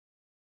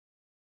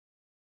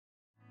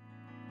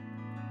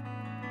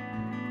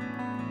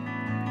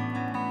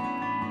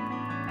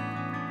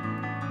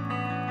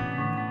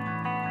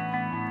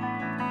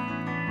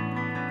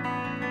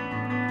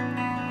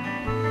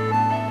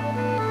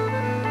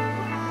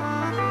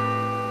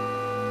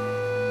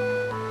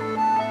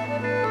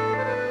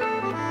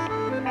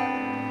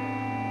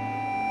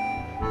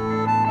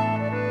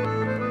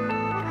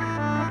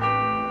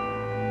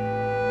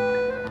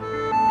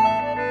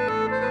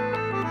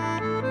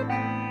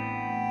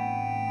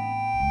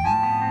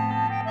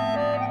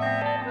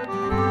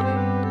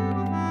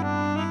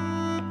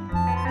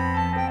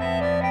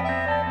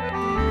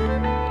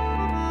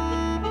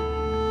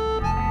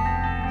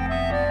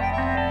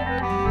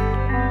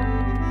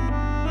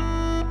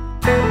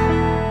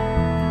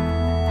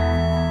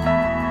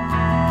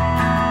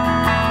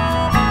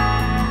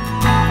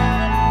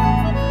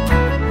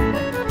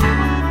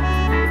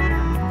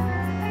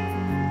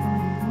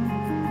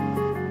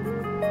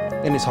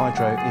INIS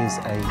Hydro is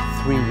a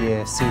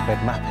 3-year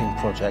seabed mapping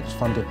project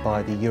funded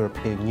by the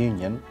European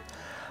Union,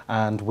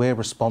 and we're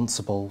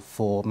responsible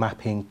for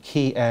mapping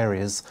key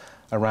areas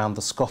around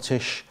the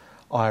Scottish,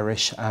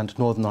 Irish and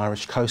Northern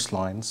Irish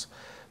coastlines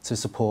to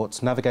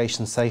support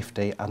navigation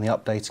safety and the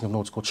updating of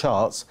nautical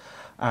charts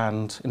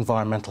and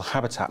environmental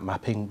habitat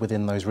mapping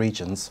within those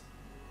regions.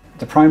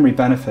 The primary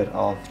benefit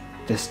of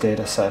this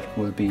data set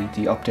will be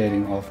the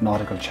updating of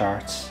nautical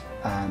charts,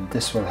 and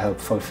this will help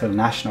fulfil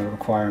national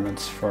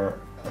requirements for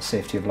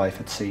safety of life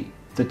at sea.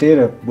 The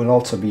data will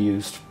also be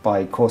used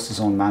by coastal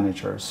zone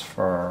managers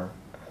for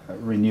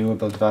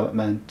renewable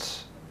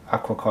development,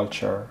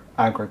 aquaculture,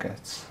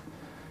 aggregates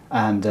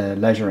and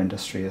leisure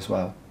industry as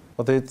well.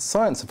 Well, the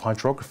science of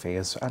hydrography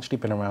has actually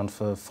been around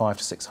for 500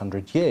 to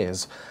 600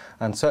 years,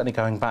 and certainly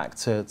going back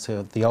to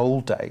the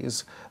old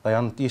days,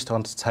 they used to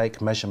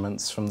undertake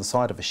measurements from the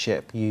side of a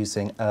ship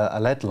using a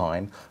lead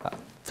line,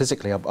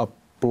 physically a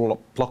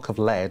block of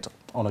lead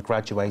on a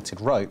graduated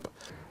rope.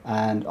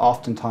 And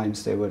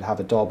oftentimes they would have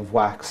a daub of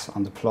wax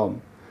on the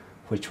plumb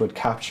which would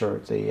capture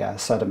the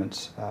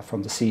sediment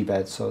from the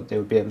seabed, so they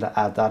would be able to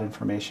add that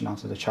information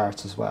onto the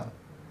charts as well.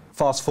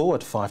 Fast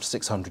forward 500 to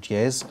 600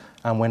 years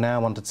and we're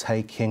now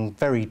undertaking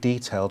very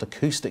detailed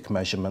acoustic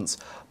measurements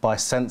by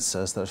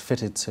sensors that are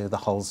fitted to the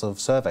hulls of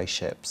survey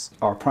ships.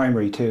 Our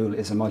primary tool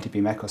is a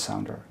multi-beam echo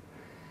sounder.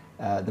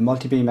 The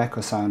multi-beam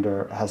echo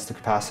sounder has the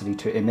capacity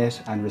to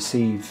emit and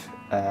receive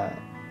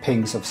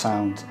pings of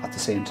sound at the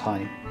same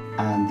time.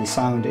 And the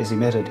sound is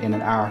emitted in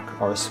an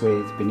arc or a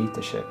swathe beneath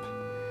the ship,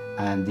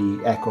 and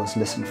the echoes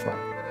listen for.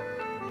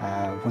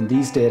 When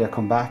these data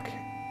come back,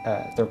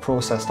 they're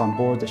processed on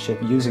board the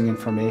ship using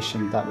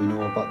information that we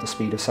know about the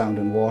speed of sound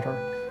in water,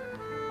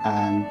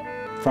 and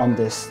from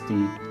this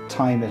the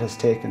time it has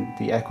taken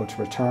the echo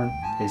to return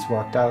is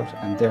worked out,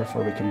 and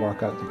therefore we can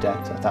work out the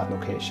depth at that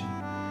location.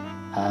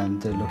 And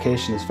the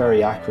location is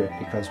very accurate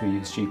because we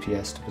use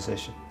GPS to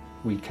position.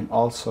 We can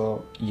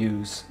also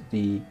use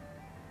the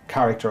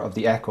character of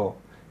the echo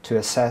to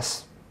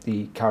assess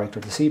the character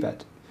of the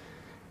seabed.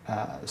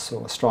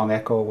 So a strong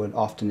echo would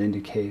often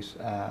indicate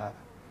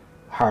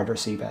harder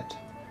seabed,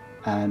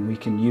 and we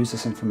can use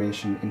this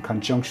information in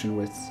conjunction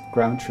with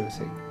ground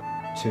truthing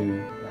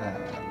to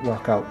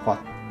work out what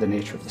the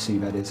nature of the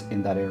seabed is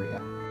in that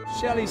area.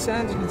 Shelly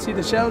sand, you can see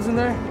the shells in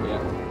there?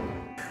 Yeah.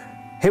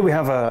 Here we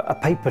have a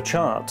paper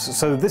chart.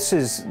 So this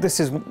is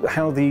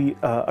how the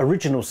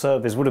original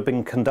surveys would have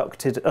been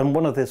conducted, and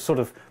one of the sort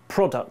of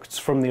products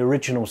from the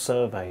original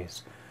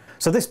surveys.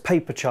 So this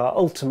paper chart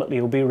ultimately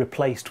will be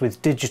replaced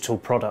with digital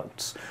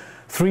products,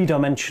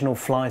 3-dimensional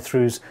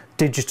fly-throughs,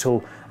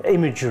 digital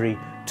imagery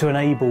to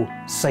enable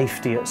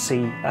safety at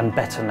sea and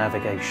better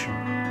navigation.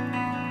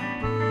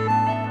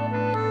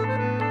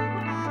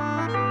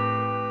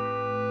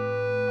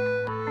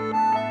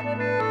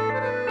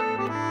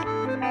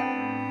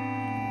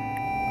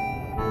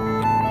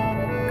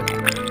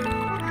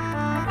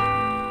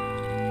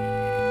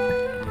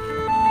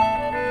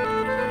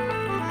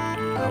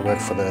 I work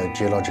for the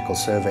Geological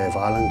Survey of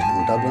Ireland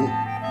in Dublin,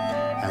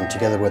 and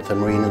together with the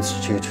Marine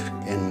Institute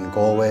in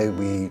Galway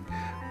we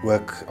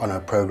work on a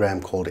programme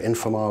called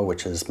INFOMAR,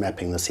 which is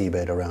mapping the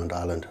seabed around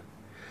Ireland.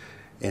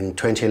 In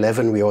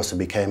 2011 we also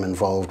became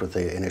involved with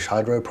the INIS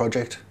Hydro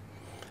project.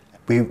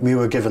 We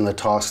were given the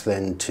task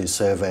then to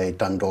survey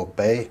Dundalk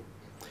Bay,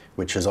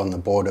 which is on the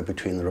border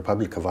between the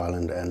Republic of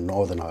Ireland and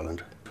Northern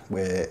Ireland,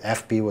 where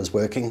AFB was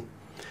working,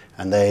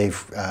 and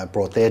they've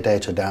brought their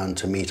data down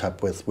to meet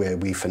up with where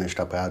we finished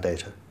up our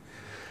data.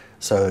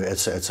 So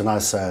it's a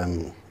nice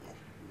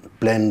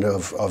blend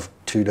of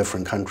two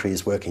different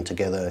countries working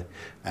together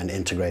and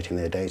integrating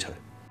their data.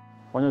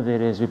 One of the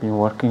areas we've been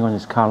working on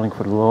is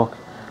Carlingford Loch,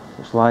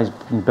 which lies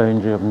in the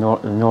boundary of the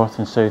north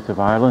and south of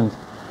Ireland.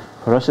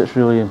 For us it's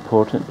really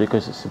important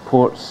because it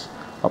supports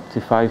up to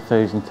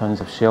 5,000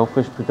 tonnes of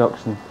shellfish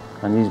production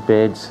and these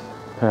beds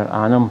per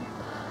annum.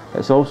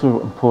 It's also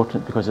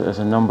important because it has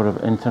a number of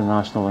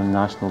international and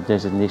national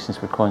designations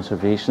for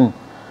conservation.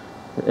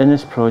 The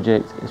INIS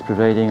project is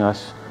providing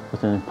us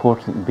with an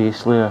important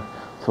base layer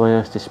to allow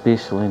us to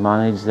spatially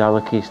manage the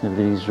allocation of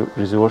these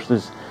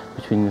resources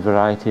between the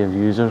variety of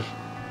users.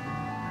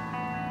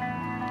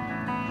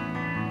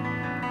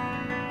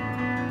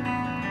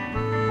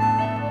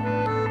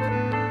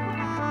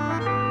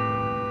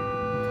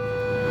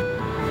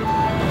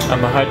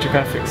 I'm a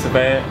hydrographic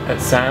surveyor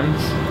at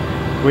SAMS.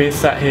 We're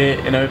sat here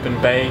in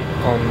Open Bay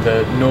on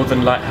the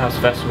Northern Lighthouse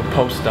vessel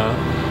Polestar,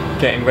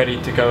 getting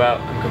ready to go out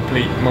and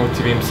complete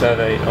multi-beam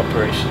survey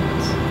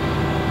operations.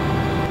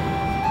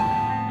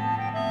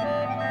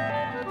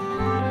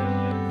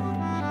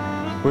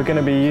 We're going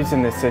to be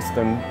using this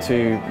system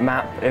to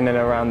map in and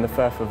around the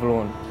Firth of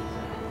Lorne.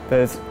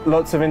 There's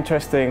lots of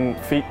interesting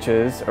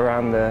features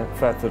around the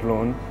Firth of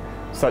Lorne,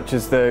 such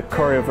as the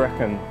Corrie of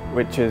Wrekin,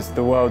 which is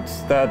the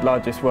world's 3rd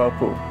largest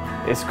whirlpool.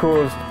 It's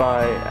caused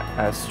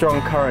by strong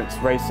currents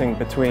racing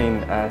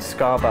between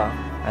Scarborough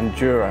and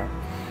Jura.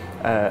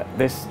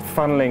 This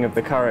funneling of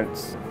the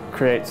currents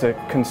creates a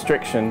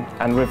constriction,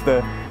 and with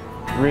the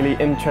really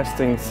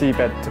interesting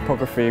seabed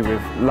topography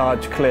with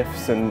large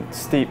cliffs and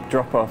steep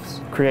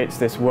drop-offs creates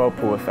this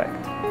whirlpool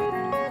effect.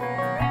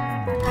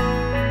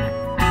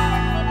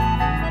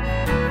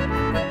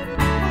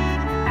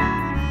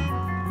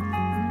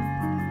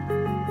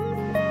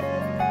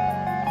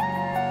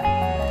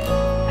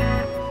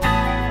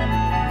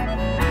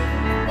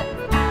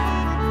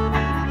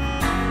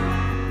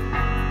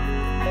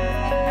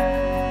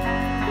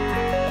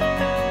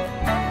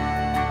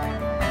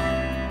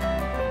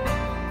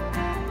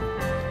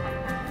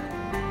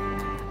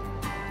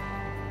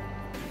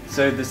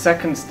 So the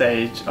second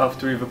stage,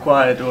 after we've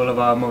acquired all of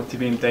our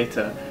multi-beam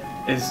data,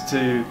 is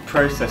to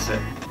process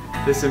it.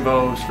 This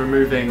involves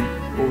removing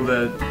all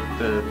the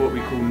what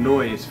we call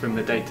noise from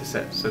the data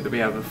set so that we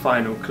have a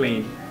final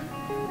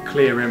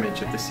clear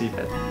image of the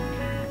seabed.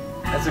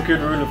 As a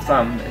good rule of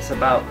thumb, it's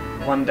about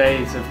 1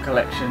 day of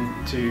collection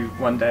to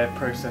 1 day of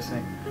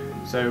processing.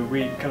 So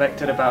we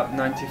collected about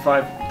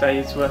 95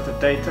 days worth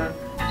of data,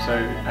 so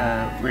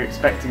we're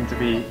expecting to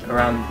be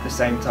around the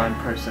same time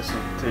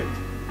processing to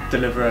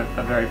deliver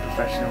a very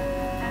professional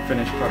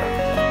finished product.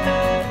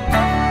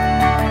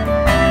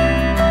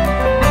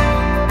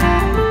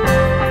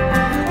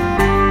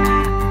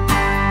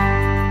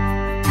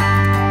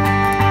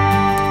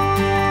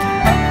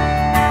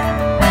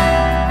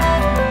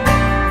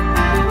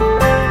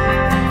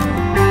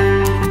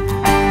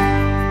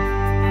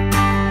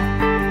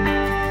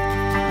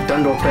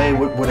 Dundalk Bay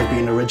would have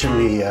been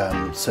originally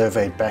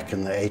surveyed back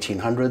in the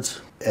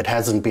 1800s. It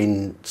hasn't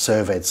been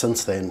surveyed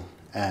since then,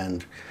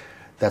 and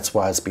that's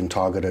why it's been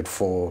targeted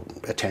for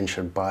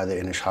attention by the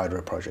INIS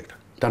Hydro project.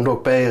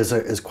 Dundalk Bay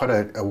is quite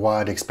a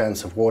wide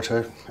expanse of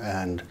water,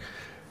 and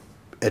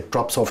it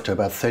drops off to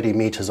about 30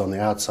 metres on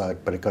the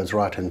outside, but it goes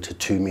right into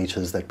 2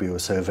 metres that we were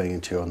surveying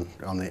into on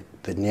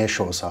the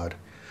nearshore side.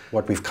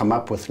 What we've come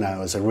up with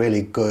now is a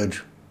really good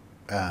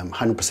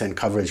 100%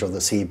 coverage of the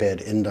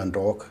seabed in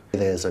Dundalk.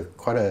 There's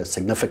quite a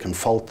significant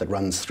fault that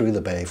runs through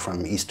the bay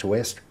from east to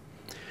west,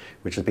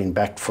 which has been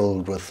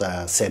backfilled with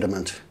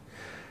sediment.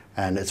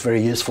 And it's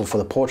very useful for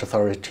the port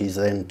authorities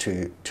then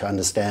to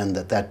understand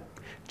that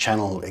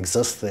channel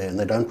exists there, and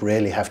they don't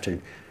really have to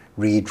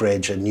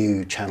re-dredge a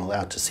new channel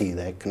out to sea.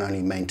 They can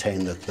only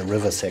maintain the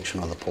river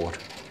section of the port.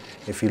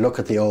 If you look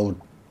at the old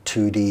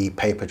 2D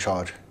paper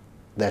chart,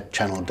 that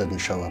channel didn't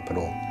show up at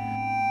all.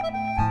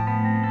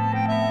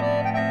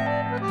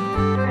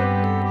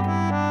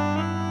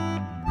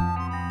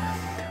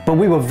 But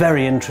we were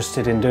very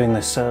interested in doing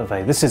this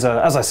survey. This is,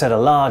 as I said, a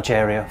large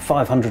area,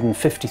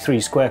 553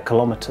 square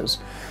kilometres.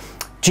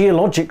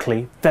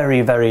 Geologically, very,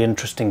 very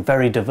interesting,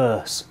 very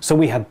diverse. So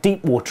we had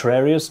deep water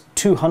areas,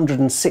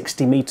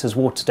 260 metres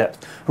water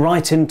depth,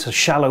 right into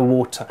shallow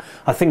water.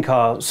 I think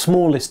our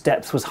smallest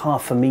depth was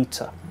 1/2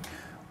 metre.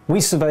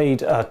 We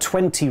surveyed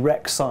 20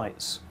 wreck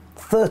sites,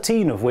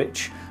 13 of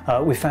which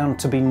we found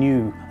to be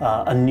new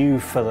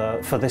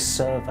for this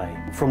survey.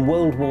 From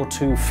World War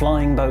II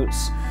flying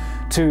boats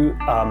to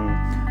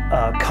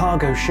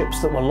cargo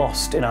ships that were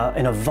lost in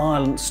a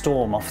violent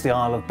storm off the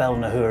Isle of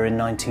Belnahur in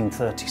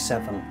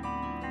 1937.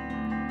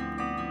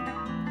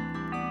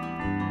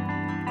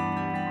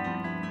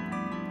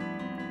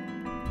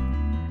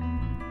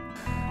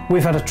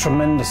 We've had a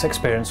tremendous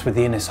experience with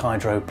the INIS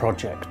Hydro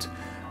project.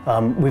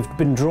 We've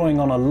been drawing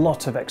on a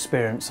lot of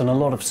experience and a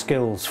lot of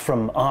skills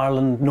from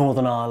Ireland,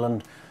 Northern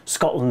Ireland,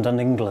 Scotland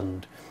and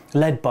England,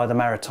 led by the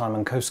Maritime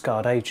and Coast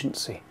Guard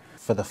Agency.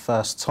 For the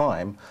first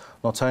time,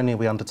 not only are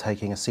we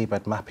undertaking a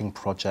seabed mapping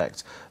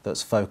project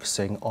that's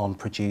focusing on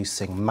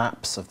producing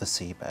maps of the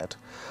seabed,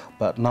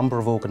 but a number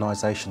of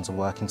organisations are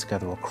working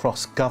together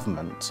across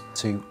government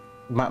to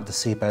map the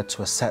seabed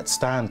to a set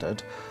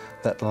standard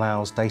that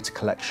allows data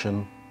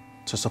collection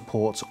to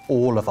support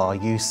all of our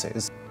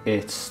uses.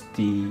 It's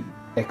the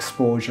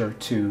exposure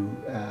to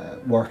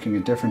working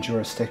in different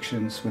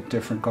jurisdictions with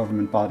different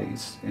government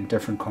bodies in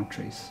different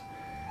countries.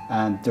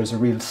 And there's a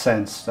real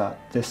sense that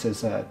this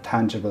is a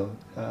tangible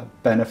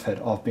benefit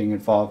of being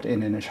involved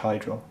in INIS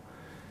Hydro,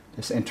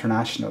 this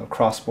international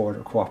cross-border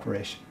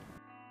cooperation.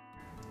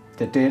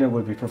 The data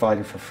will be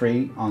provided for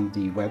free on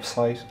the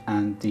website,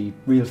 and the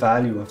real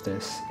value of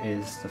this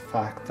is the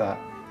fact that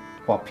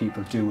what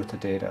people do with the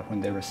data when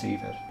they receive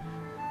it.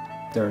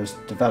 There's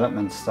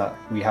developments that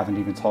we haven't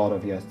even thought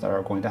of yet that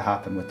are going to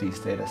happen with these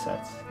data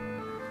sets,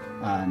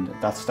 and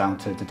that's down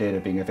to the data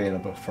being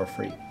available for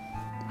free.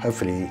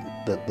 Hopefully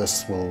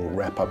this will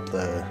wrap up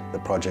the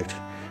project,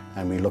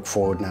 and we look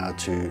forward now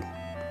to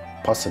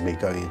possibly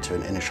going into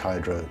an INIS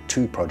Hydro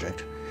 2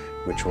 project,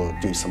 which will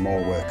do some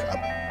more work up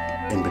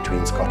in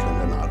between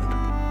Scotland and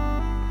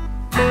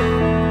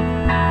Ireland.